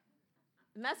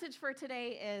The message for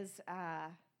today is,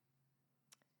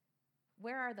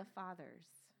 where are the fathers?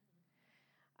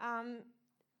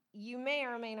 You may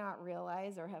or may not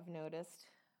realize or have noticed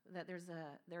that there's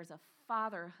a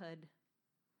fatherless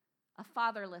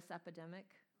epidemic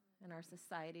in our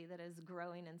society that is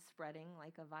growing and spreading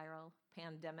like a viral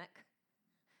pandemic,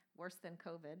 worse than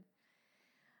COVID.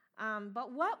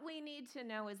 But what we need to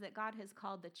know is that God has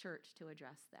called the church to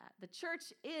address that. The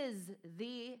church is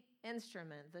the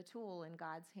instrument, the tool in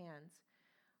God's hands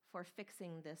for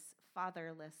fixing this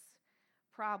fatherless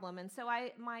problem. And so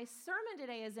my sermon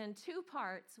today is in two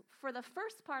parts. For the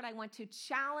first part, I want to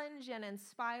challenge and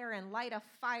inspire and light a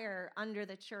fire under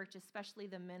the church, especially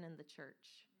the men in the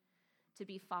church, to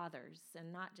be fathers,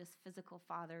 and not just physical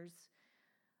fathers,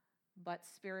 but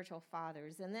spiritual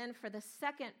fathers. And then for the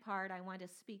second part, I want to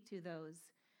speak to those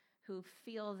who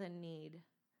feel the need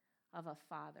of a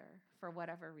father for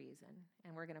whatever reason.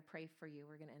 And we're going to pray for you.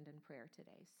 We're going to end in prayer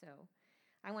today. So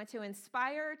I want to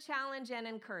inspire, challenge, and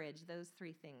encourage those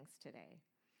three things today.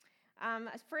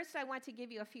 First, I want to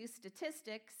give you a few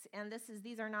statistics, and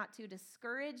these are not to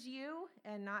discourage you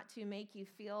and not to make you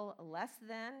feel less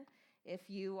than if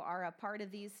you are a part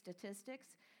of these statistics.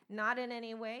 Not in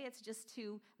any way. It's just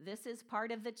this is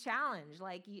part of the challenge.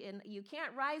 Like, you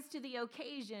can't rise to the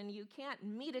occasion. You can't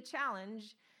meet a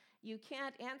challenge. You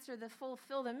can't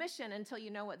fulfill the mission until you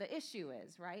know what the issue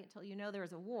is, right? Until you know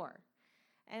there's a war.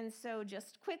 And so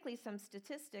just quickly, some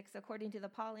statistics. According to the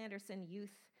Paul Anderson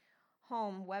Youth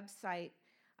Home website,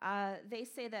 they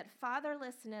say that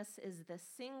fatherlessness is the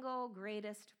single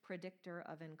greatest predictor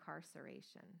of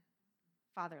incarceration.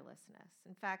 Fatherlessness.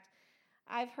 In fact,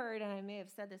 I've heard, and I may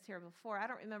have said this here before, I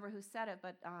don't remember who said it,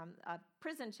 but a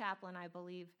prison chaplain, I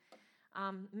believe,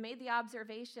 made the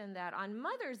observation that on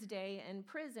Mother's Day in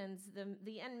prisons,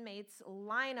 the inmates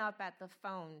line up at the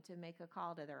phone to make a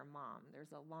call to their mom.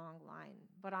 There's a long line.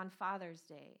 But on Father's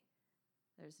Day,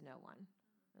 there's no one.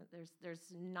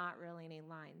 There's not really any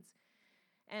lines.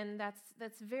 And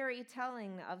that's very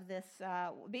telling of this,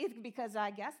 because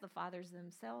I guess the fathers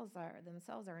themselves are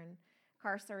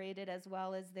incarcerated, as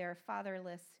well as their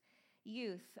fatherless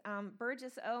youth.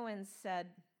 Burgess Owens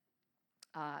said,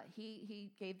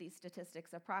 he gave these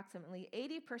statistics, approximately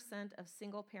 80% of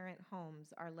single-parent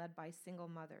homes are led by single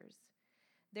mothers,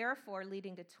 therefore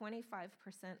leading to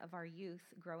 25% of our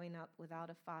youth growing up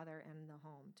without a father in the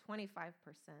home, 25%.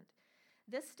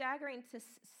 This staggering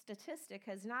statistic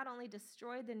has not only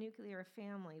destroyed the nuclear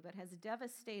family, but has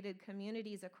devastated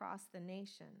communities across the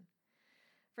nation.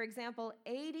 For example,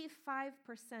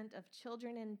 85% of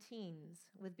children and teens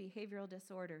with behavioral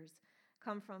disorders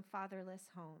come from fatherless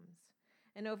homes.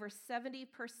 And over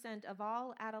 70% of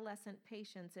all adolescent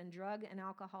patients in drug and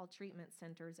alcohol treatment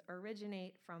centers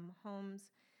originate from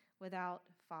homes without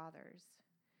fathers.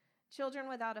 Children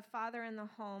without a father in the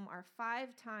home are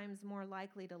 5 times more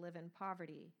likely to live in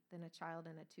poverty than a child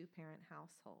in a 2-parent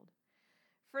household.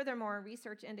 Furthermore,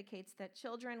 research indicates that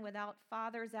children without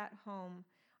fathers at home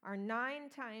are 9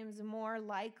 times more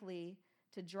likely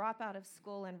to drop out of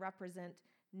school and represent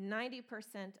 90%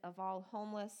 of all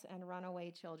homeless and runaway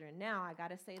children. Now, I got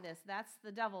to say this, that's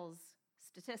the devil's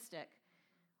statistic.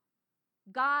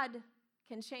 God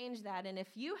can change that, and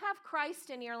if you have Christ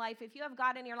in your life, if you have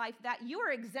God in your life, that you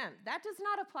are exempt. That does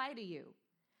not apply to you.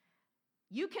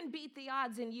 You can beat the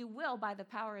odds, and you will by the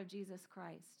power of Jesus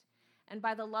Christ and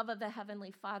by the love of the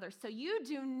Heavenly Father. So you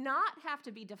do not have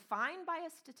to be defined by a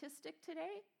statistic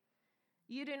today.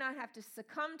 You do not have to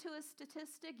succumb to a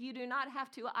statistic. You do not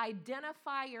have to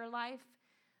identify your life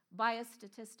by a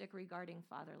statistic regarding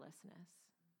fatherlessness.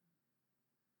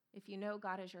 If you know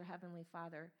God as your Heavenly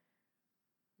Father,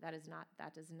 that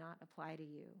does not apply to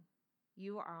you.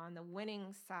 You are on the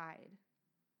winning side.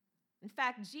 In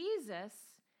fact,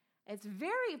 it's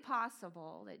very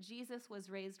possible that Jesus was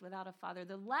raised without a father.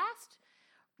 The last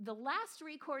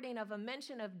recording of a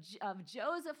mention of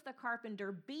Joseph the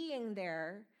carpenter being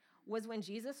there was when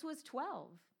Jesus was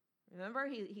 12. Remember,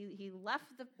 he left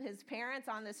his parents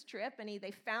on this trip, and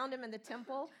they found him in the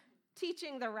temple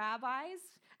teaching the rabbis.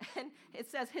 And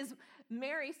it says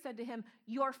Mary said to him,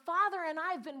 "Your father and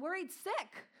I have been worried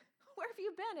sick. Where have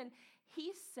you been?" And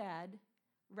he said,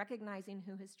 recognizing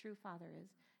who his true father is,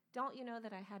 "Don't you know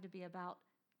that I had to be about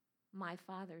my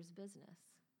father's business?"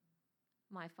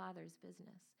 My father's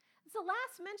business. It's the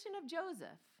last mention of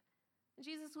Joseph.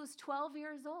 Jesus was 12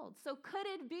 years old. So could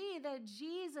it be that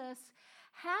Jesus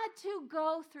had to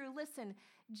go through,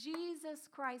 Jesus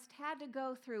Christ had to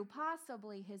go through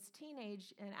possibly his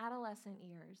teenage and adolescent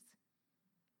years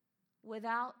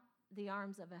without the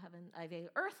arms of an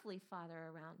earthly father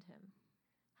around him?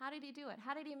 How did he do it?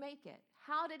 How did he make it?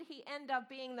 How did he end up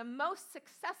being the most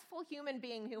successful human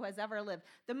being who has ever lived?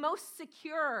 The most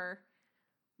secure,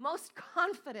 most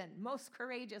confident, most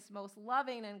courageous, most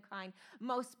loving and kind,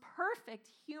 most perfect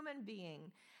human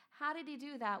being. How did he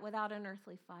do that without an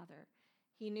earthly father?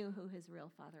 He knew who his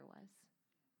real father was.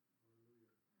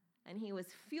 And he was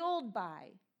fueled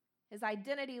by, his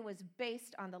identity was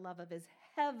based on the love of his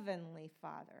heavenly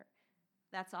Father.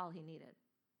 That's all he needed.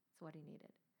 That's what he needed.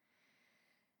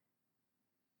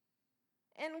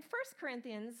 In 1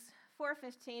 Corinthians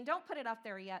 4:15, don't put it up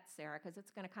there yet, Sarah, because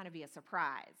it's going to kind of be a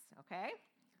surprise, okay?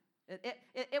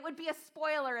 It would be a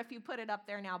spoiler if you put it up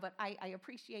there now, but I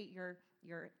appreciate your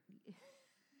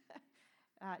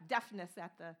deafness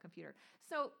at the computer.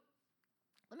 So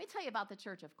let me tell you about the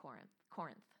church of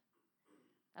Corinth.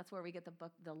 That's where we get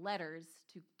the letters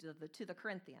to the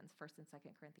Corinthians, 1st and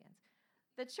 2nd Corinthians.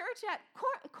 The church at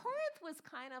Corinth was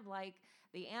kind of like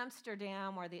the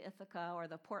Amsterdam or the Ithaca or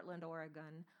the Portland,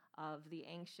 Oregon of the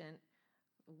ancient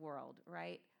world,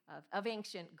 right? Of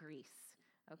ancient Greece,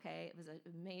 okay? It was a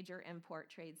major import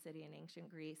trade city in ancient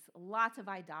Greece. Lots of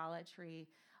idolatry,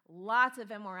 lots of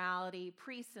immorality,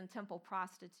 priests and temple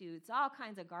prostitutes, all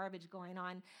kinds of garbage going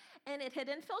on. And it had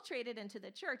infiltrated into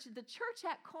the church. The church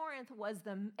at Corinth was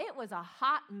a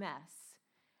hot mess.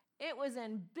 It was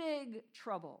in big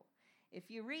trouble. If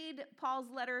you read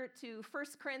Paul's letter to 1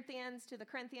 Corinthians, to the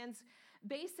Corinthians,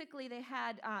 basically they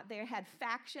had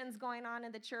factions going on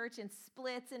in the church and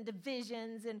splits and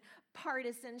divisions and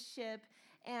partisanship.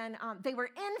 And they were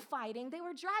infighting. They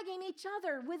were dragging each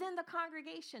other within the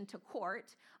congregation to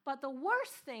court. But the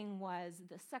worst thing was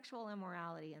the sexual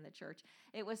immorality in the church.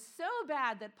 It was so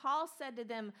bad that Paul said to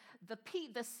them, the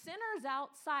sinners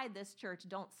outside this church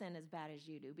don't sin as bad as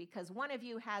you do, because one of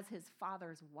you has his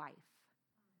father's wife.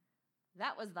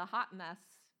 That was the hot mess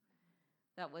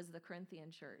that was the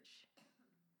Corinthian church.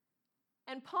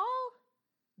 And Paul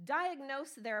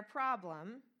diagnosed their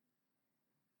problem.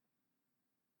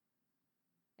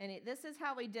 And this is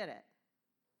how he did it.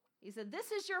 He said,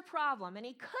 this is your problem. And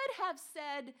he could have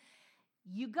said,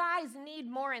 you guys need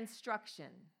more instruction.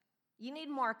 You need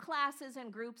more classes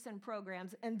and groups and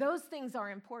programs. And those things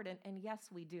are important. And yes,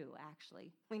 we do,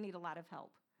 actually. We need a lot of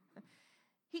help.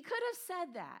 He could have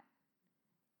said that.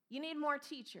 You need more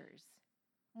teachers,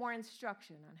 more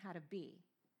instruction on how to be.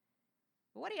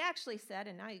 But what he actually said,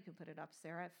 and now you can put it up,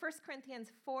 Sarah, 1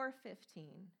 Corinthians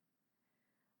 4:15.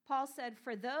 Paul said,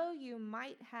 for though you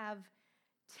might have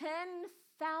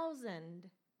 10,000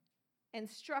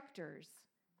 instructors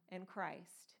in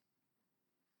Christ,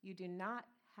 you do not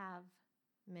have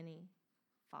many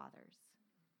fathers.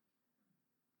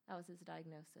 That was his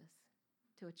diagnosis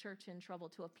to a church in trouble,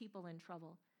 to a people in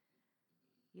trouble.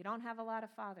 You don't have a lot of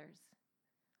fathers.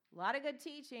 A lot of good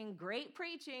teaching, great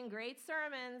preaching, great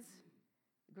sermons,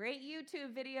 great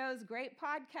YouTube videos, great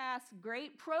podcasts,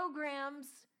 great programs.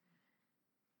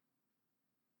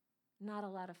 Not a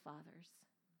lot of fathers.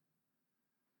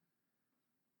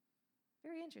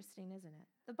 Very interesting, isn't it?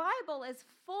 The Bible is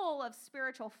full of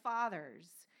spiritual fathers.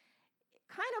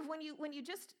 Kind of when you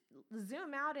just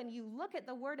zoom out and you look at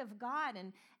the Word of God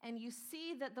and you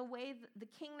see that the way the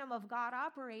kingdom of God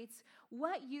operates,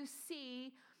 what you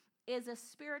see is a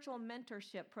spiritual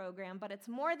mentorship program, but it's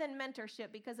more than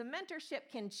mentorship, because a mentorship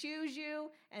can choose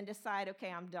you and decide,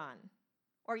 okay, I'm done.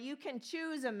 Or you can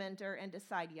choose a mentor and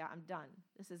decide, yeah, I'm done.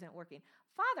 This isn't working.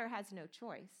 Father has no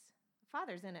choice.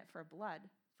 Father's in it for blood,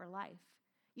 for life.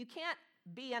 You can't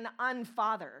be an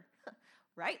unfather,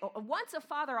 right? Once a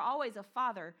father, always a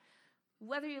father,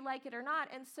 whether you like it or not.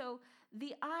 And so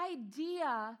the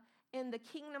idea in the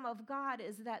kingdom of God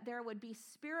is that there would be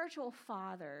spiritual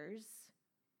fathers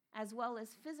as well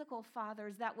as physical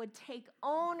fathers that would take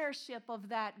ownership of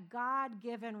that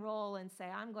God-given role and say,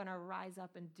 I'm going to rise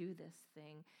up and do this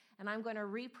thing, and I'm going to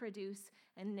reproduce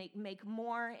and make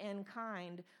more in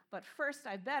kind. But first,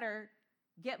 I better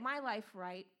get my life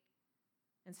right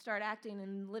and start acting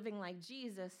and living like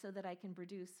Jesus so that I can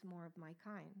produce more of my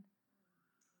kind.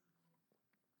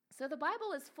 So the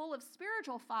Bible is full of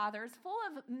spiritual fathers, full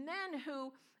of men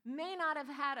who may not have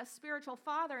had a spiritual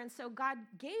father, and so God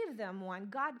gave them one.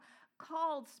 God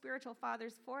called spiritual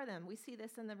fathers for them. We see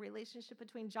this in the relationship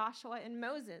between Joshua and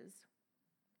Moses.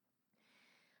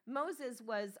 Moses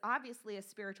was obviously a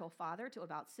spiritual father to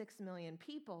about 6 million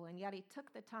people, and yet he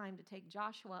took the time to take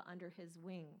Joshua under his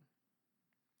wing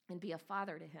and be a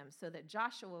father to him so that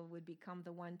Joshua would become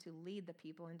the one to lead the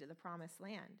people into the promised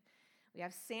land. We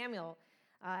have Samuel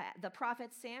the prophet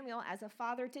Samuel as a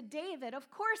father to David. Of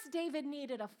course, David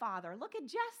needed a father. Look at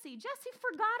Jesse. Jesse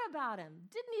forgot about him,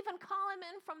 didn't even call him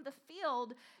in from the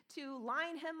field to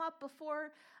line him up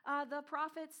before the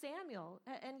prophet Samuel.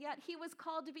 And yet he was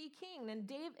called to be king. And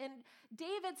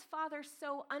David's father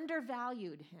so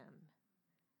undervalued him,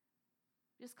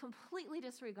 just completely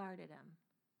disregarded him.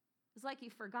 It was like he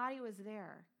forgot he was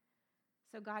there.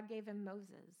 So God gave him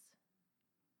Moses,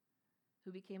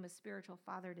 who became a spiritual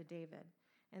father to David.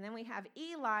 And then we have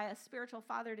Eli, a spiritual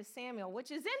father to Samuel,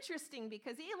 which is interesting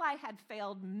because Eli had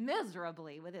failed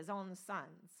miserably with his own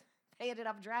sons. They ended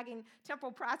up dragging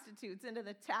temple prostitutes into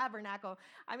the tabernacle.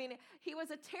 I mean, he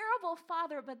was a terrible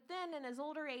father, but then in his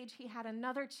older age, he had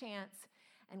another chance,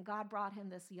 and God brought him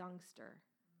this youngster,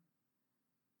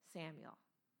 Samuel.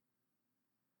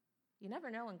 You never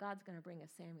know when God's going to bring a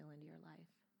Samuel into your life.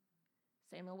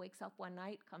 Samuel wakes up one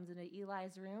night, comes into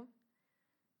Eli's room.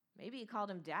 Maybe he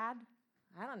called him dad.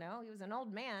 I don't know. He was an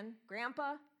old man.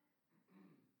 Grandpa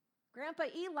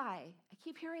Eli. I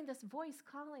keep hearing this voice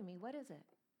calling me. What is it?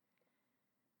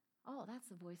 Oh, that's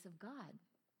the voice of God.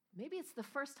 Maybe it's the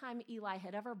first time Eli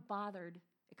had ever bothered.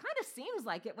 It kind of seems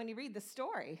like it when you read the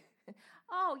story.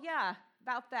 Oh, yeah,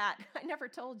 about that. I never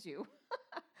told you.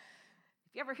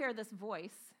 If you ever hear this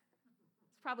voice,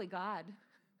 it's probably God.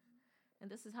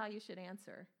 And this is how you should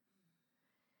answer.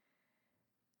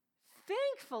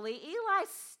 Thankfully, Eli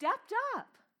stepped up.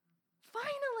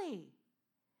 Finally.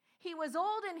 He was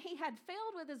old and he had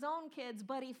failed with his own kids,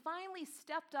 but he finally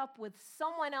stepped up with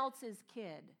someone else's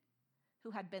kid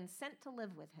who had been sent to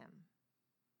live with him.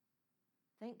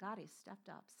 Thank God he stepped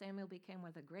up. Samuel became one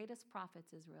of the greatest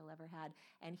prophets Israel ever had,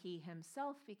 and he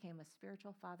himself became a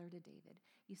spiritual father to David.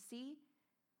 You see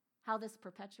how this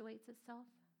perpetuates itself?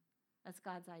 That's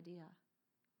God's idea.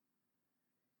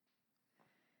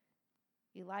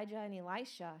 Elijah and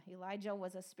Elisha. Elijah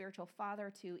was a spiritual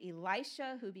father to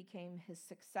Elisha, who became his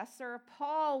successor.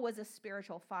 Paul was a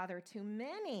spiritual father to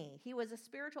many. He was a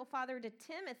spiritual father to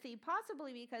Timothy,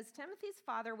 possibly because Timothy's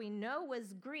father, we know,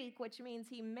 was Greek, which means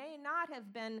he may not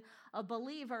have been a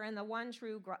believer in the one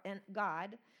true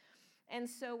God. And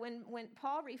so when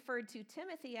Paul referred to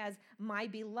Timothy as my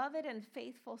beloved and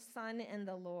faithful son in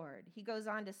the Lord, he goes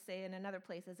on to say in another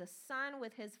place, as a son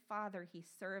with his father, he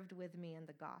served with me in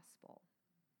the gospel.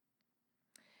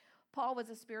 Paul was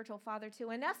a spiritual father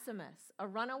to Onesimus, a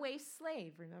runaway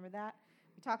slave. Remember that?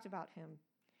 We talked about him.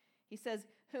 He says,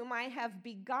 whom I have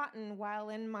begotten while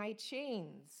in my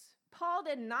chains. Paul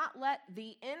did not let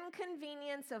the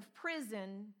inconvenience of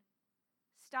prison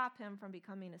stop him from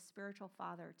becoming a spiritual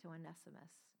father to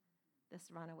Onesimus, this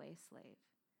runaway slave.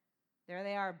 There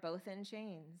they are, both in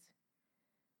chains.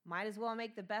 Might as well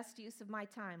make the best use of my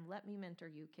time. Let me mentor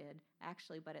you, kid.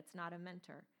 Actually, but it's not a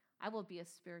mentor. I will be a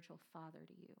spiritual father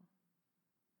to you.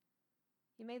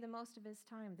 He made the most of his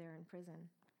time there in prison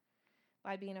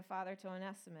by being a father to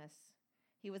Onesimus.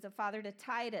 He was a father to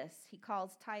Titus. He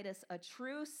calls Titus a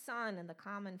true son in the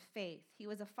common faith. He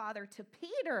was a father to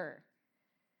Peter.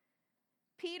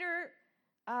 Peter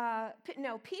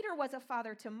was a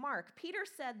father to Mark. Peter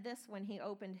said this when he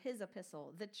opened his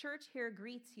epistle. The church here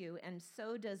greets you, and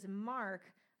so does Mark,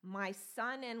 my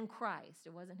son in Christ.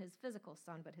 It wasn't his physical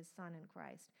son, but his son in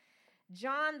Christ.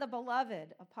 John, the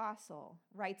beloved apostle,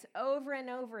 writes over and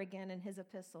over again in his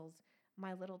epistles,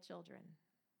 my little children,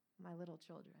 my little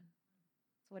children.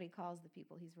 That's what he calls the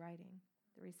people he's writing,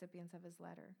 the recipients of his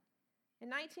letter. In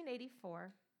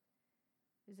 1984,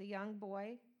 there's a young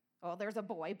boy. Oh, there's a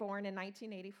boy born in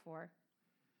 1984.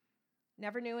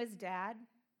 Never knew his dad.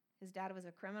 His dad was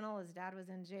a criminal. His dad was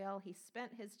in jail. He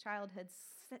spent his childhood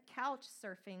couch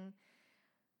surfing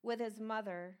with his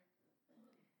mother.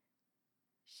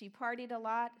 She partied a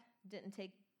lot, didn't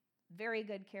take very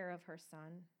good care of her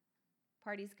son.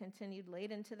 Parties continued late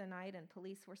into the night, and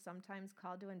police were sometimes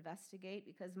called to investigate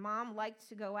because mom liked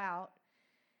to go out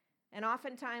and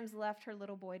oftentimes left her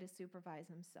little boy to supervise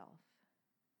himself.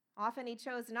 Often he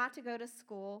chose not to go to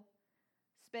school,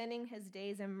 spending his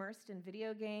days immersed in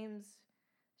video games,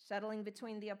 shuttling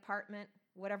between the apartment,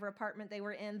 whatever apartment they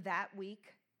were in that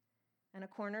week, and a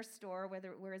corner store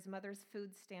where his mother's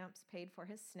food stamps paid for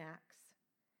his snacks.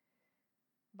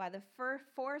 By the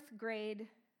fourth grade,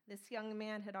 this young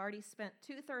man had already spent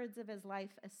 2/3 of his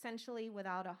life essentially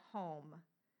without a home,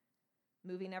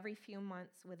 moving every few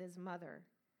months with his mother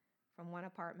from one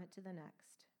apartment to the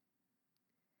next.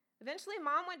 Eventually,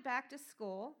 mom went back to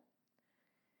school,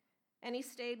 and he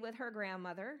stayed with her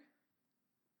grandmother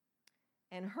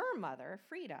and her mother,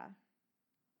 Frida.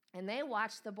 And they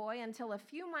watched the boy until a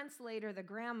few months later, the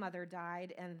grandmother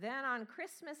died. And then on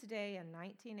Christmas Day in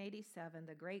 1987,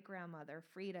 the great-grandmother,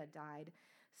 Frida, died,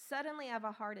 suddenly have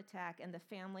a heart attack, and the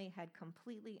family had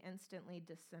completely, instantly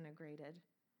disintegrated.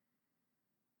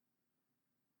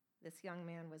 This young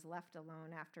man was left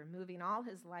alone after moving all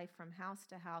his life from house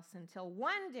to house until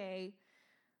one day,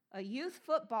 a youth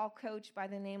football coach by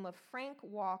the name of Frank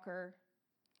Walker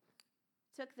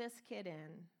took this kid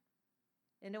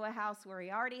into a house where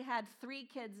he already had 3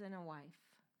 kids and a wife.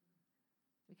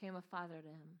 Became a father to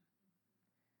him.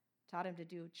 Taught him to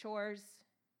do chores,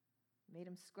 made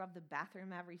him scrub the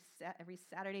bathroom every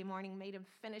Saturday morning, made him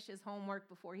finish his homework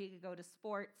before he could go to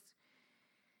sports.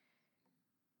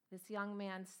 This young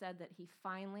man said that he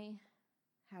finally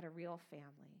had a real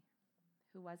family.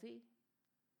 Who was he?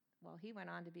 Well, he went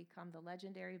on to become the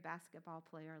legendary basketball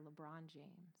player LeBron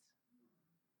James.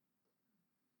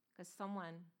 Because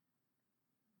someone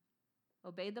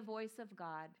obeyed the voice of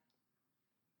God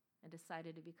and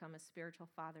decided to become a spiritual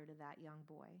father to that young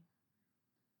boy.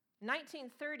 In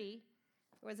 1930,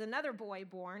 there was another boy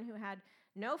born who had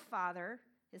no father.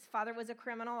 His father was a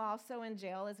criminal, also in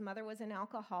jail. His mother was an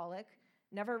alcoholic,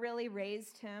 never really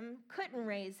raised him, couldn't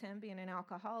raise him being an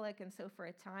alcoholic, and so for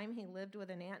a time he lived with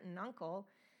an aunt and uncle.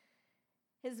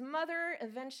 His mother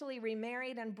eventually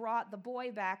remarried and brought the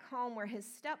boy back home, where his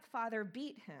stepfather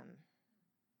beat him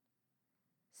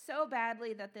so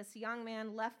badly that this young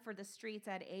man left for the streets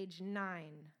at age 9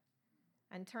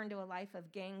 and turned to a life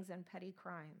of gangs and petty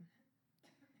crime.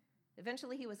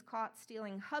 Eventually, he was caught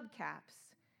stealing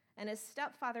hubcaps, and his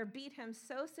stepfather beat him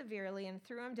so severely and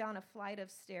threw him down a flight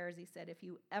of stairs. He said, "If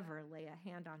you ever lay a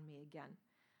hand on me again,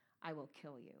 I will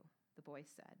kill you," the boy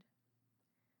said.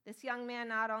 This young man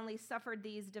not only suffered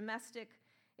these domestic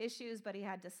issues, but he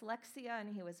had dyslexia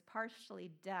and he was partially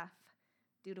deaf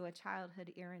due to a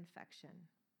childhood ear infection.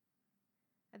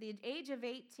 At the age of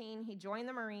 18, he joined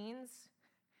the Marines,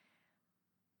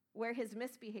 where his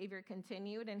misbehavior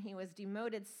continued, and he was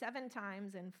demoted 7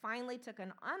 times and finally took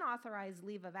an unauthorized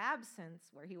leave of absence,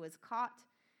 where he was caught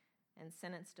and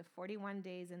sentenced to 41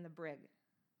 days in the brig.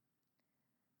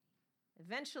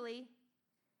 Eventually,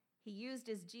 he used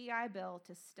his GI Bill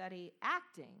to study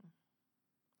acting,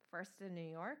 first in New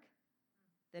York,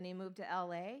 then he moved to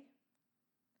LA,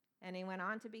 and he went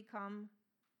on to become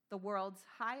the world's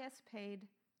highest paid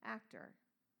actor.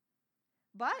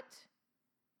 But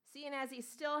seeing as he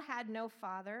still had no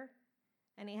father,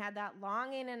 and he had that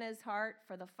longing in his heart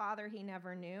for the father he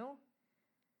never knew,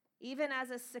 even as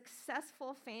a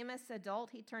successful, famous adult,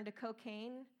 he turned to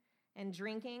cocaine and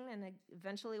drinking, and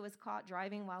eventually was caught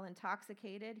driving while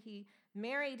intoxicated. He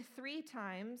married 3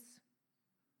 times,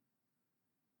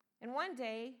 and one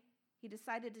day he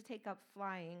decided to take up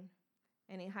flying,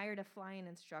 and he hired a flying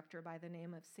instructor by the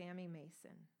name of Sammy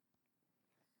Mason.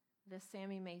 This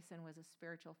Sammy Mason was a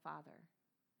spiritual father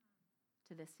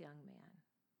to this young man.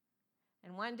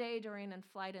 And one day during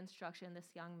flight instruction,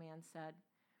 this young man said,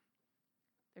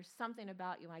 "There's something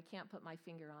about you, I can't put my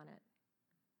finger on it,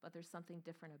 but there's something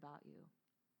different about you.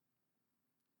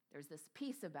 There's this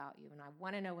peace about you, and I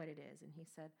want to know what it is." And he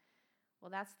said,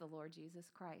 "Well, that's the Lord Jesus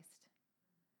Christ.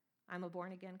 I'm a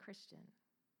born-again Christian."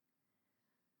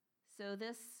 So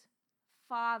this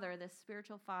father, this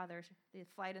spiritual father, the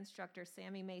flight instructor,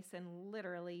 Sammy Mason,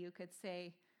 literally, you could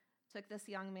say, took this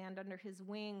young man under his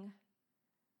wing,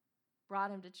 brought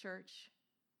him to church,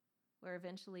 where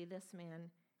eventually this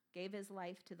man gave his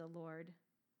life to the Lord.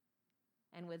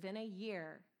 And within a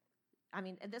year,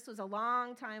 this was a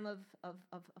long time of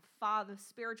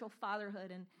spiritual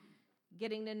fatherhood and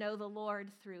getting to know the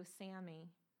Lord through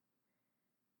Sammy.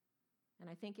 And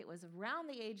I think it was around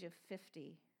the age of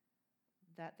 50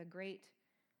 that the great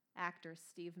actor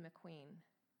Steve McQueen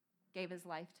gave his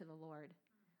life to the Lord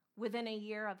within a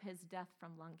year of his death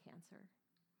from lung cancer.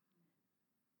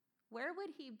 Where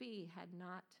would he be had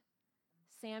not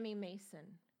Sammy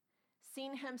Mason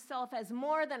seen himself as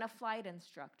more than a flight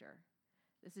instructor?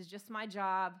 This is just my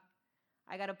job.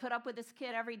 I got to put up with this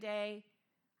kid every day,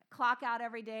 clock out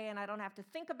every day, and I don't have to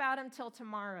think about him till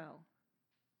tomorrow.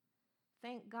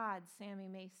 Thank God Sammy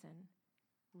Mason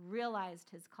realized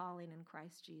his calling in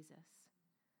Christ Jesus.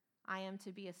 I am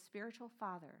to be a spiritual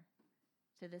father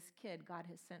to this kid God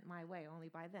has sent my way. Only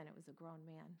by then it was a grown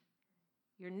man.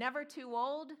 You're never too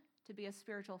old to be a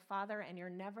spiritual father, and you're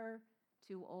never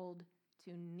too old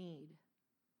to need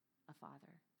a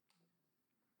father.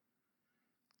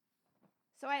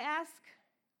 So I ask,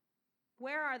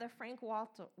 where are the Frank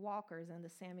Walkers and the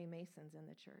Sammy Masons in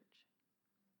the church?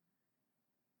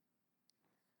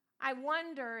 I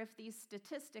wonder if these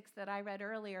statistics that I read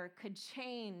earlier could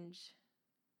change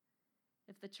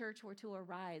if the church were to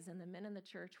arise and the men in the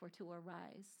church were to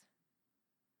arise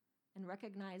and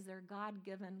recognize their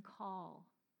God-given call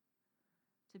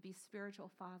to be spiritual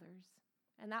fathers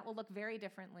And that will look very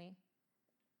differently.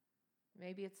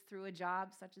 Maybe it's through a job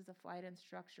such as a flight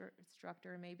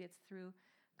instructor. Maybe it's through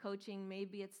coaching.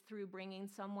 Maybe it's through bringing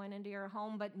someone into your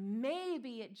home. But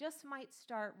maybe it just might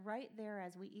start right there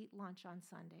as we eat lunch on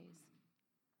Sundays.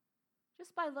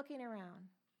 Just by looking around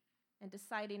and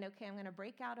deciding, okay, I'm going to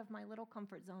break out of my little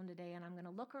comfort zone today, and I'm going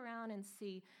to look around and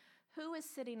see who is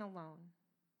sitting alone.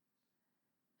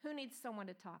 Who needs someone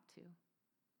to talk to?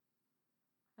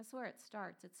 That's where it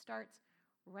starts. It starts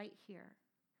right here.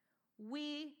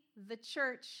 We, the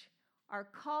church, are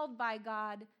called by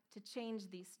God to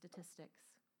change these statistics.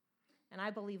 And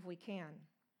I believe we can.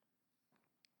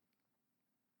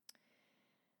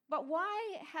 But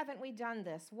why haven't we done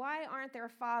this? Why aren't there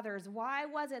fathers? Why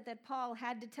was it that Paul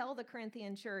had to tell the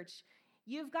Corinthian church,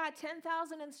 you've got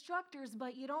 10,000 instructors,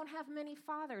 but you don't have many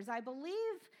fathers? I believe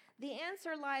the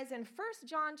answer lies in 1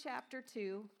 John chapter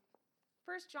 2.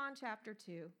 1 John chapter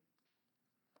 2.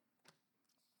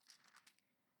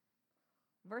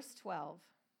 Verse 12.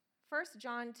 1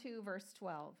 John 2, verse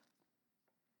 12.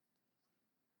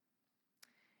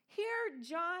 Here,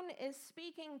 John is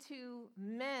speaking to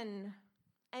men,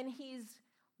 and he's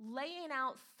laying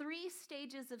out 3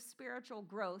 stages of spiritual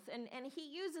growth. And he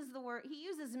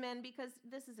uses men because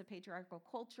this is a patriarchal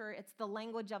culture. It's the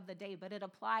language of the day, but it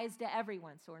applies to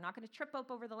everyone. So we're not going to trip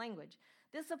up over the language.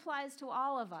 This applies to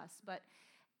all of us. But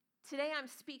today I'm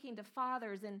speaking to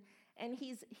fathers, and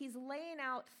he's laying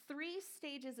out 3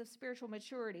 stages of spiritual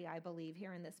maturity, I believe,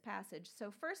 here in this passage.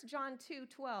 So 1 John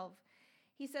 2:12,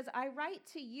 he says, I write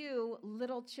to you,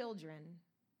 little children,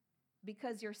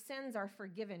 because your sins are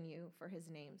forgiven you for his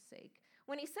name's sake.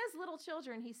 When he says little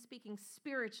children, he's speaking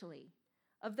spiritually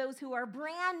of those who are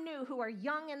brand new, who are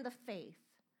young in the faith,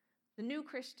 the new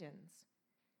Christians.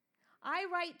 I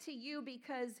write to you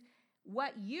because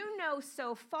what you know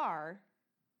so far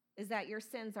is that your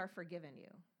sins are forgiven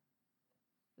you.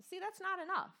 But see, that's not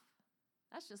enough.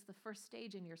 That's just the first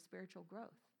stage in your spiritual growth.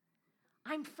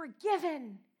 I'm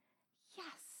forgiven. Yes.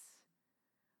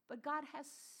 But God has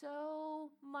so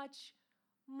much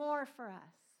more for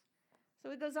us. So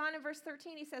it goes on in verse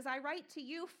 13. He says, I write to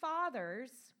you,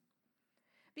 fathers,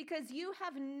 because you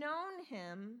have known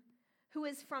him who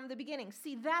is from the beginning.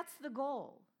 See, that's the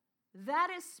goal. That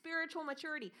is spiritual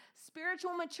maturity.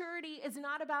 Spiritual maturity is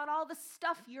not about all the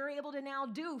stuff you're able to now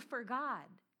do for God.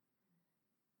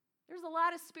 There's a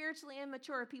lot of spiritually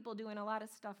immature people doing a lot of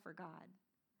stuff for God.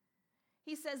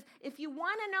 He says, if you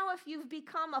want to know if you've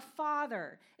become a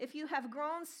father, if you have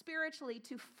grown spiritually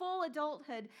to full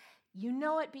adulthood, you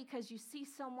know it because you see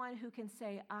someone who can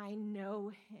say, I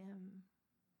know him.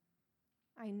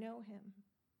 I know him.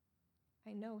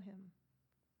 I know him.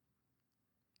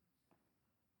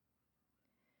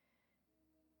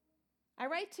 I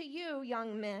write to you,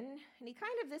 young men, and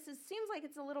seems like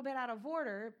it's a little bit out of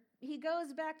order. He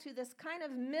goes back to this kind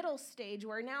of middle stage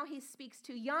where now he speaks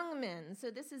to young men.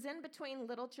 So this is in between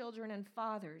little children and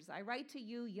fathers. I write to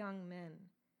you, young men,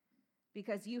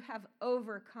 because you have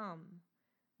overcome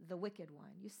the wicked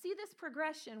one. You see this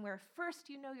progression where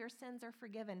first you know your sins are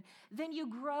forgiven, then you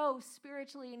grow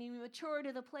spiritually and you mature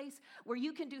to the place where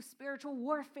you can do spiritual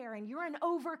warfare and you're an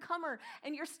overcomer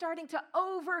and you're starting to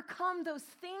overcome those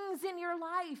things in your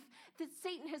life that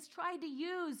Satan has tried to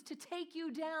use to take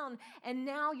you down, and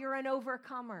now you're an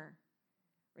overcomer.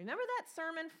 Remember that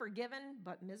sermon, Forgiven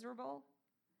but Miserable?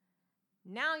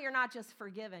 Now you're not just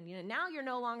forgiven. Now you're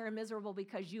no longer miserable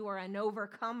because you are an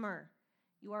overcomer.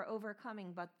 You are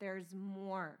overcoming, but there's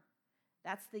more.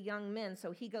 That's the young men.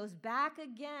 So he goes back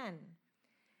again.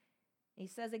 He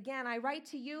says again, I write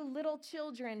to you, little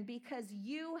children, because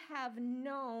you have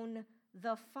known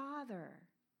the Father.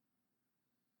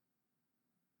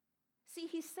 See,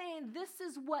 he's saying this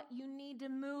is what you need to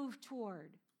move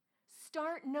toward.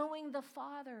 Start knowing the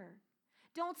Father.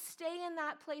 Don't stay in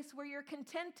that place where you're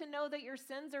content to know that your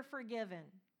sins are forgiven.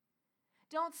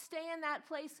 Don't stay in that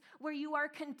place where you are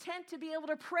content to be able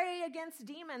to pray against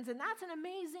demons, and that's an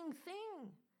amazing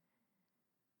thing.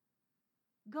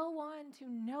 Go on to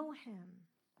know him.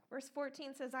 Verse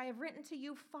 14 says, I have written to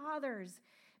you, fathers,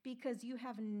 because you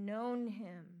have known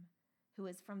him who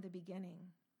is from the beginning.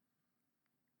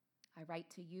 I write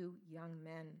to you, young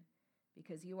men,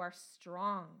 because you are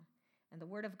strong, and the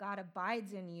word of God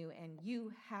abides in you, and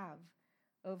you have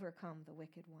overcome the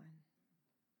wicked one.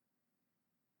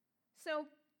 So,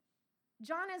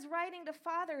 John is writing to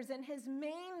fathers, and his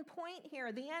main point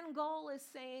here, the end goal, is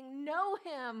saying, know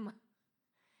him.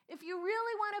 If you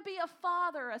really want to be a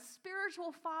father, a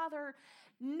spiritual father,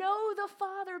 know the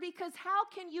Father, because how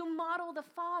can you model the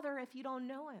Father if you don't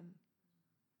know him?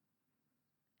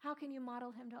 How can you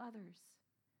model him to others?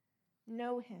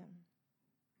 Know him.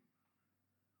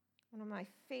 One of my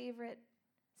favorite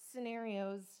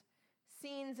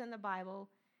scenes in the Bible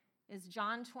is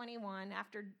John 21.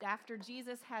 After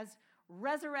Jesus has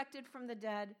resurrected from the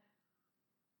dead,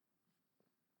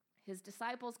 his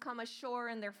disciples come ashore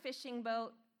in their fishing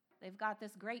boat. They've got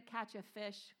this great catch of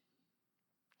fish,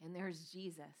 and there's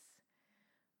Jesus,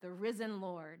 the risen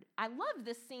Lord. I love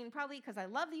this scene probably because I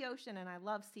love the ocean and I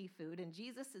love seafood, and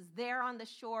Jesus is there on the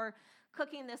shore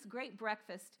cooking this great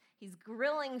breakfast. He's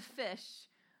grilling fish,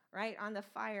 right, on the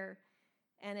fire,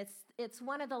 and it's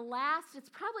one of the last, it's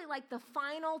probably like the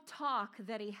final talk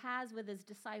that he has with his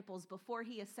disciples before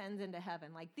he ascends into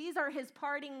heaven. Like, these are his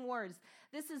parting words.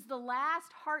 This is the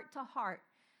last heart-to-heart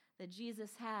that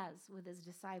Jesus has with his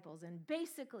disciples. And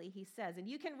basically he says, and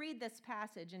you can read this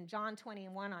passage in John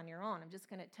 21 on your own. I'm just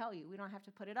going to tell you. We don't have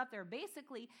to put it up there.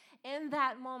 Basically, in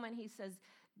that moment, he says,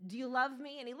 do you love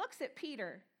me? And he looks at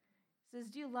Peter. He says,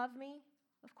 do you love me?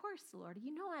 Of course, Lord.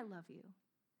 You know I love you.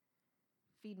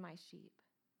 Feed my sheep.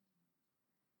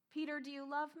 Peter, do you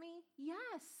love me?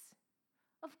 Yes.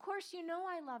 Of course you know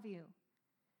I love you.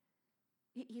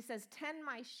 He says, tend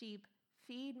my sheep,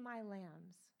 feed my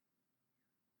lambs.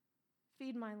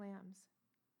 Feed my lambs.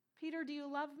 Peter, do you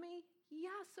love me?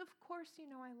 Yes, of course you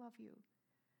know I love you.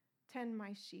 Tend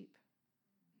my sheep.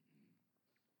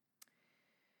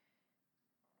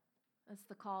 That's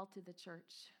the call to the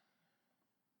church.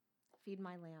 Feed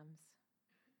my lambs.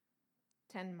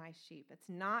 Tend my sheep. It's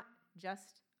not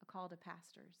just a call to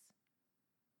pastors.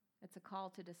 It's a call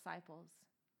to disciples,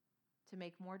 to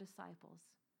make more disciples.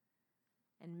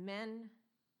 And men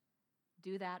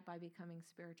do that by becoming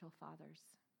spiritual fathers.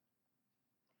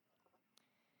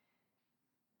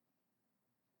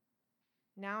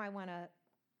 Now I want to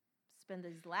spend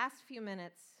these last few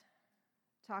minutes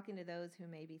talking to those who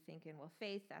may be thinking, well,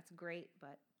 Faith, that's great,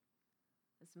 but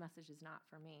this message is not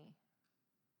for me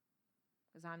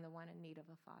because I'm the one in need of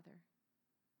a father.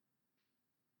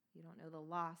 You don't know the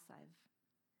loss I've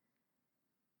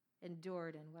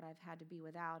endured and what I've had to be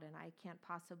without, and I can't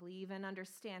possibly even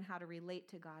understand how to relate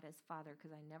to God as Father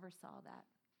because I never saw that.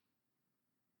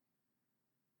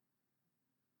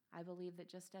 I believe that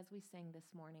just as we sing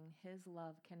this morning, his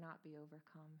love cannot be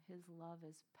overcome. His love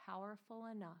is powerful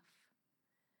enough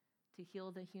to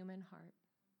heal the human heart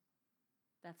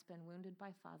that's been wounded by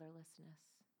fatherlessness.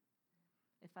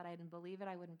 If I didn't believe it,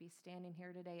 I wouldn't be standing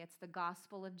here today. It's the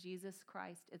gospel of Jesus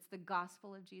Christ. It's the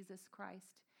gospel of Jesus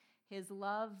Christ. His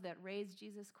love that raised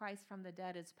Jesus Christ from the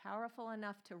dead is powerful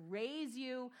enough to raise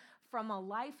you from a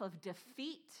life of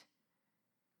defeat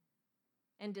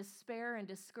and despair and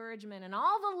discouragement and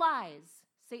all the lies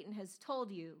Satan has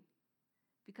told you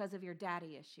because of your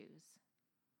daddy issues.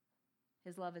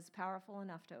 His love is powerful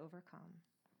enough to overcome.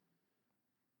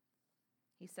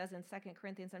 He says in 2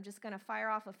 Corinthians, I'm just going to fire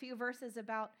off a few verses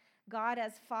about God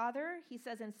as Father. He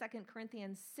says in 2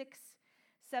 Corinthians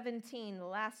 6:17, the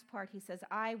last part, he says,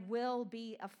 I will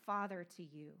be a father to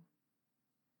you.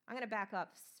 I'm going to back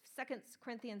up. 2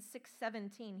 Corinthians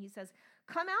 6:17, he says,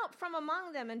 come out from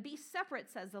among them and be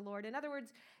separate, says the Lord. In other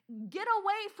words, get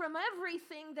away from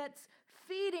everything that's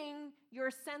feeding your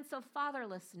sense of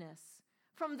fatherlessness,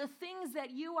 from the things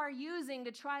that you are using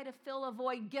to try to fill a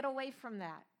void. Get away from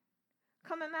that.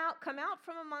 Come out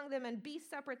from among them and be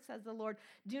separate, says the Lord.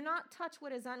 Do not touch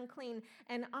what is unclean,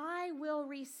 and I will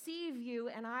receive you,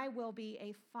 and I will be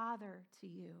a father to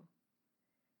you.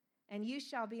 And you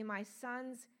shall be my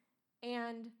sons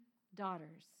and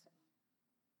daughters,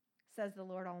 says the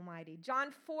Lord Almighty.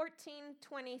 John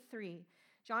 14:23.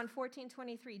 John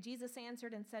 14:23. Jesus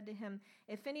answered and said to him,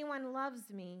 if anyone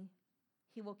loves me,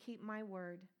 he will keep my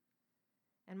word,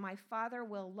 and my Father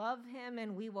will love him,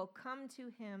 and we will come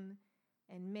to him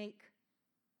and make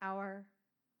our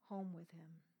home with him.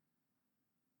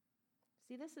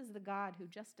 See, this is the God who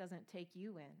just doesn't take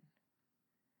you in.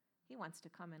 He wants to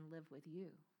come and live with you.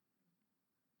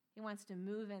 He wants to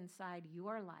move inside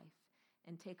your life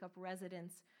and take up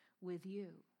residence with you.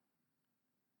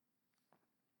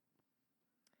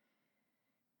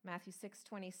 Matthew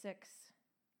 6:26,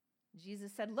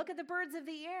 Jesus said, look at the birds of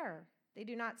the air. They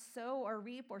do not sow or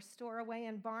reap or store away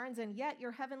in barns, and yet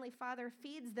your heavenly Father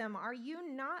feeds them. Are you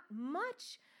not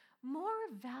much more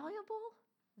valuable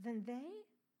than they?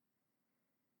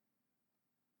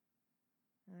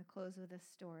 And I'll close with this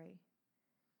story.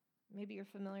 Maybe you're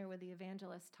familiar with the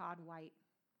evangelist Todd White.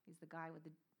 He's the guy with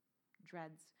the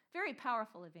dreads. Very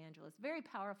powerful evangelist, very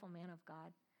powerful man of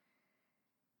God.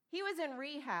 He was in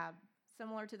rehab,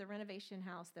 similar to the Renovation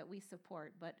House that we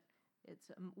support, but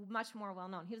it's much more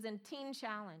well-known. He was in Teen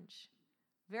Challenge.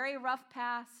 Very rough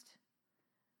past,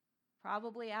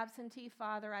 probably absentee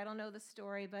father. I don't know the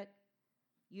story, but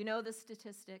you know the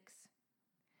statistics.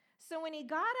 So when he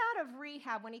got out of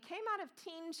rehab, when he came out of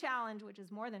Teen Challenge, which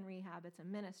is more than rehab, it's a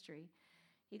ministry,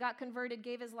 he got converted,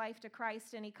 gave his life to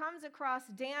Christ, and he comes across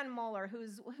Dan Mohler, who,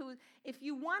 if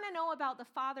you want to know about the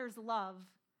Father's love,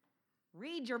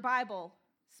 read your Bible,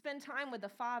 spend time with the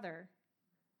Father,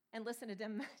 and listen to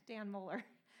Dan Mohler.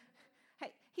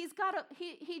 Hey,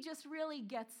 he just really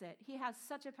gets it. He has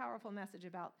such a powerful message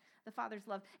about the Father's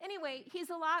love. Anyway,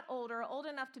 he's a lot older, old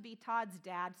enough to be Todd's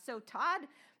dad. So Todd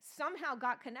somehow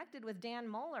got connected with Dan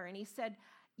Mohler, and he said,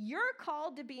 "You're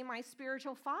called to be my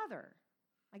spiritual father.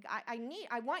 Like,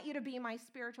 I want you to be my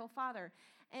spiritual father."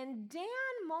 And Dan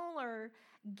Mohler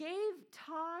gave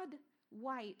Todd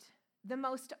White the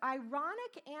most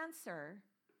ironic answer,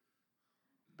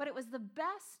 but it was the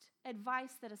best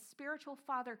advice that a spiritual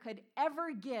father could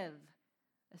ever give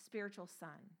a spiritual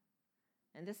son.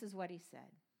 And this is what he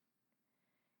said.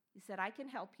 He said, "I can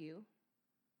help you,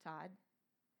 Todd,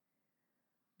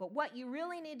 but what you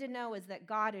really need to know is that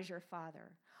God is your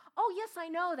father." "Oh, yes, I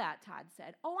know that," Todd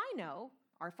said. "Oh, I know.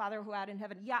 Our Father who art in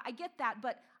heaven." "Yeah, I get that,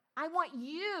 but I want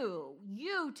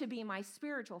you to be my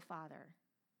spiritual father."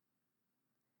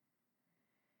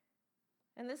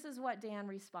 And this is what Dan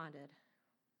responded,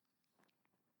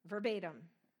 verbatim.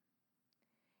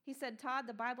 He said, "Todd,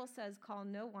 the Bible says, 'Call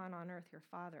no one on earth your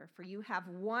father, for you have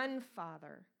one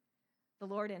Father, the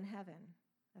Lord in heaven.'"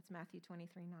 That's Matthew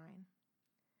 23:9.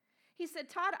 He said,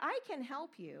 "Todd, I can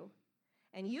help you,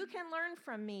 and you can learn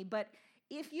from me, but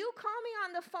if you call me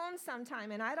on the phone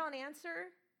sometime and I don't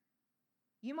answer,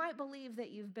 you might believe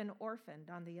that you've been orphaned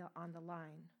on the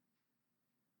line.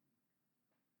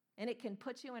 And it can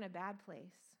put you in a bad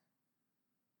place.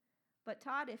 But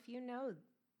Todd, if you know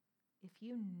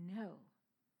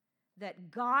that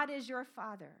God is your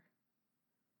father,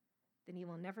 then you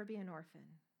will never be an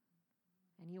orphan,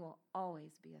 and you will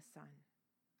always be a son."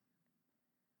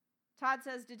 Todd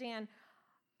says to Dan,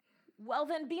 "Well,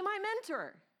 then be my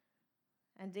mentor."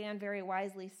 And Dan very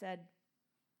wisely said,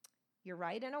 "You're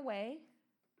right in a way.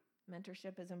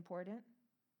 Mentorship is important.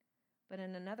 But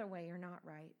in another way, you're not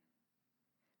right.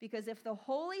 Because if the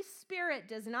Holy Spirit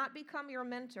does not become your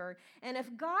mentor, and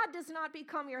if God does not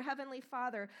become your heavenly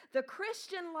Father, the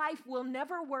Christian life will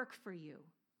never work for you.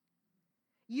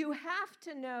 You have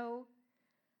to know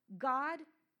God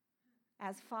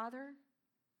as Father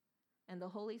and the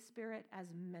Holy Spirit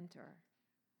as mentor,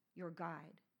 your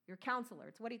guide, your counselor."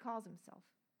 It's what he calls himself.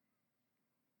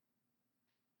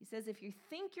 He says, if you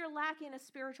think you're lacking a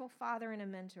spiritual father and a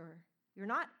mentor, you're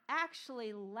not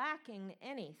actually lacking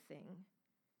anything.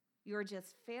 You're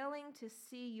just failing to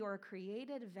see your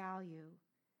created value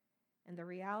and the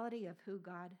reality of who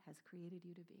God has created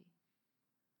you to be.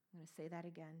 I'm going to say that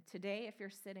again. Today, if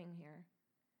you're sitting here,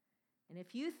 and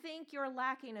if you think you're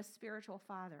lacking a spiritual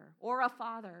father or a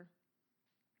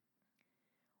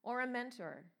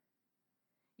mentor,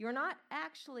 you're not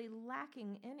actually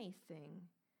lacking anything.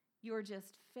 You're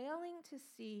just failing to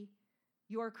see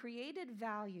your created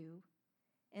value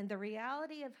and the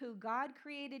reality of who God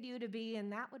created you to be,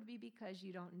 and that would be because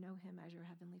you don't know him as your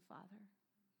heavenly Father.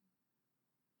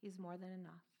 He's more than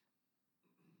enough.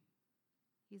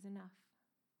 He's enough.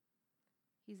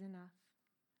 He's enough.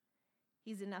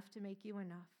 He's enough to make you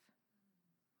enough.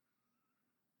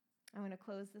 I'm going to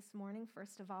close this morning,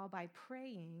 first of all, by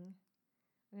praying.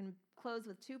 I'm going to close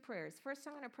with two prayers. First,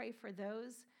 I'm going to pray for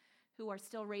those who are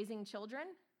still raising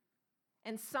children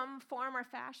in some form or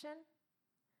fashion.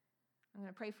 I'm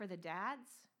going to pray for the dads.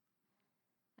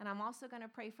 And I'm also going to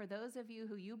pray for those of you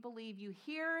who you believe you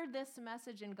hear this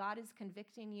message and God is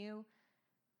convicting you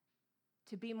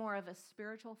to be more of a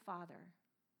spiritual father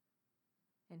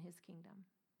in his kingdom.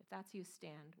 If that's you,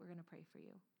 stand. We're going to pray for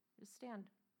you. Just stand.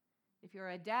 If you're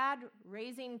a dad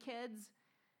raising kids,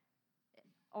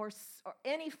 or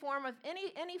any form of, in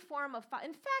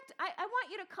fact, I want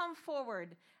you to come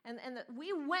forward, and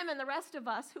we women, the rest of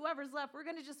us, whoever's left, we're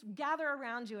going to just gather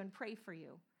around you and pray for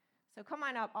you. So come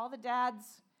on up, all the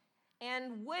dads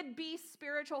and would-be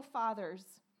spiritual fathers,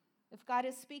 if God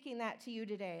is speaking that to you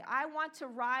today. I want to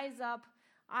rise up.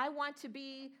 I want to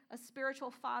be a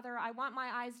spiritual father. I want my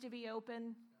eyes to be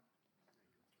open.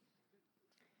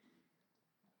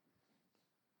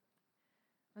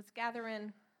 Let's gather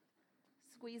in.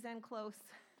 Squeeze in close.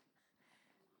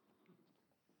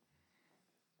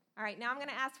 All right, now I'm going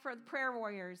to ask for the prayer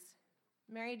warriors.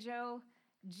 Mary Jo,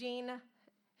 Jean,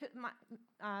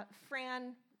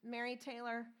 Fran, Mary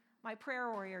Taylor, my prayer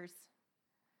warriors.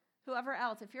 Whoever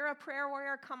else, if you're a prayer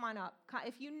warrior, come on up.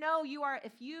 If you know you are,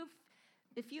 if you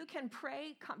can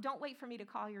pray, don't wait for me to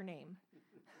call your name.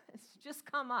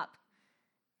 Just come up.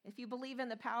 If you believe in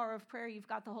the power of prayer, you've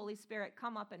got the Holy Spirit,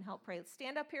 come up and help pray.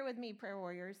 Stand up here with me, prayer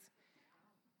warriors.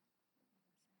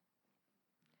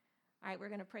 All right, we're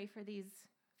going to pray for these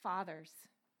fathers.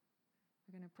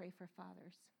 We're going to pray for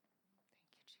fathers. Thank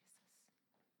you, Jesus.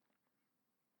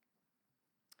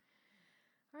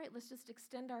 All right, let's just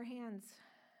extend our hands.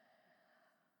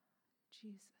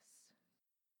 Jesus.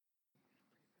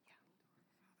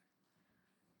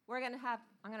 Yeah.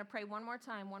 I'm going to pray one more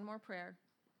time, one more prayer.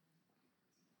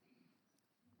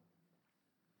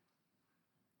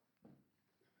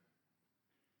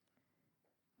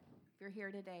 If you're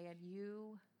here today and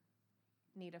you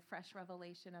need a fresh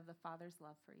revelation of the Father's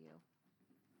love for you,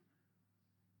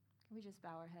 can we just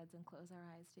bow our heads and close our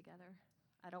eyes together?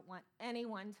 I don't want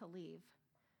anyone to leave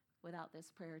without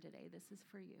this prayer today. This is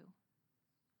for you.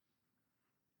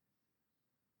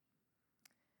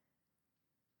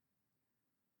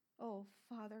 Oh,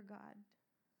 Father God,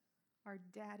 our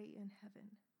Daddy in heaven,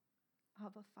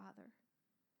 Abba Father,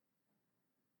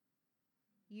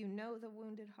 you know the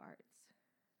wounded hearts.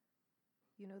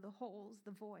 You know the holes,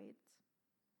 the voids.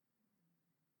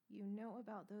 You know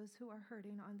about those who are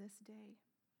hurting on this day.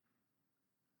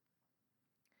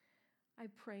 I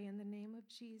pray in the name of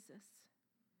Jesus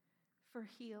for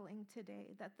healing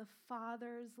today, that the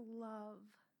Father's love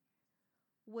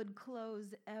would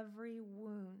close every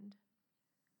wound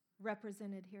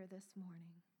represented here this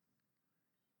morning.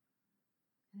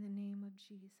 In the name of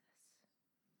Jesus,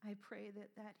 I pray that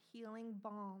that healing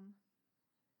balm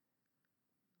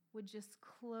would just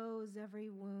close every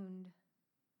wound,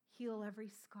 heal every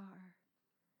scar,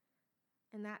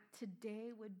 and that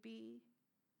today would be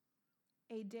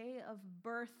a day of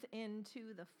birth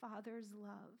into the Father's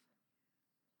love.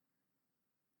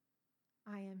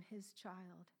 I am his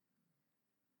child.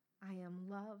 I am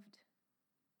loved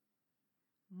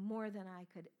more than I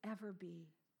could ever be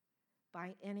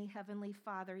by any heavenly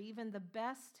father, even the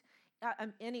best,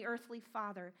 any earthly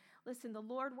father. Listen, the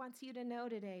Lord wants you to know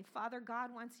today, Father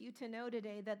God wants you to know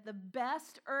today that the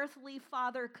best earthly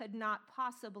father could not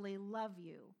possibly love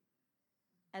you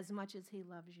as much as he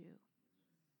loves you.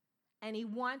 And he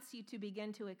wants you to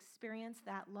begin to experience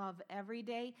that love every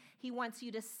day. He wants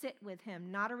you to sit with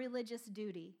him, not a religious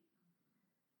duty,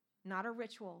 not a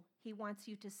ritual. He wants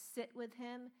you to sit with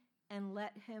him and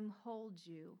let him hold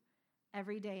you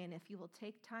every day. And if you will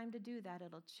take time to do that,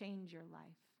 it'll change your life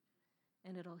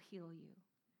and it'll heal you.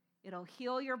 It'll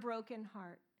heal your broken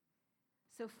heart.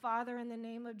 So, Father, in the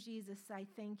name of Jesus, I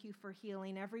thank you for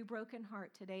healing every broken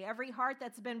heart today, every heart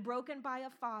that's been broken by a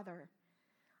father.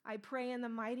 I pray in the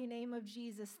mighty name of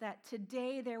Jesus that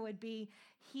today there would be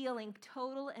healing,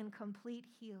 total and complete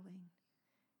healing.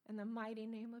 In the mighty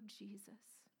name of Jesus.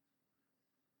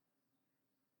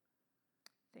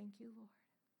 Thank you, Lord.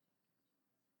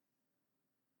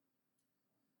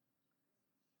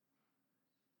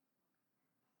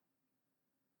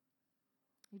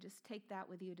 You just take that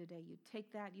with you today. You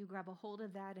take that, you grab a hold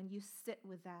of that, and you sit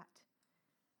with that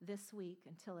this week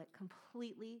until it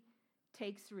completely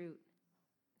takes root,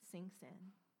 sinks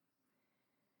in.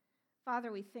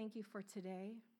 Father, we thank you for today.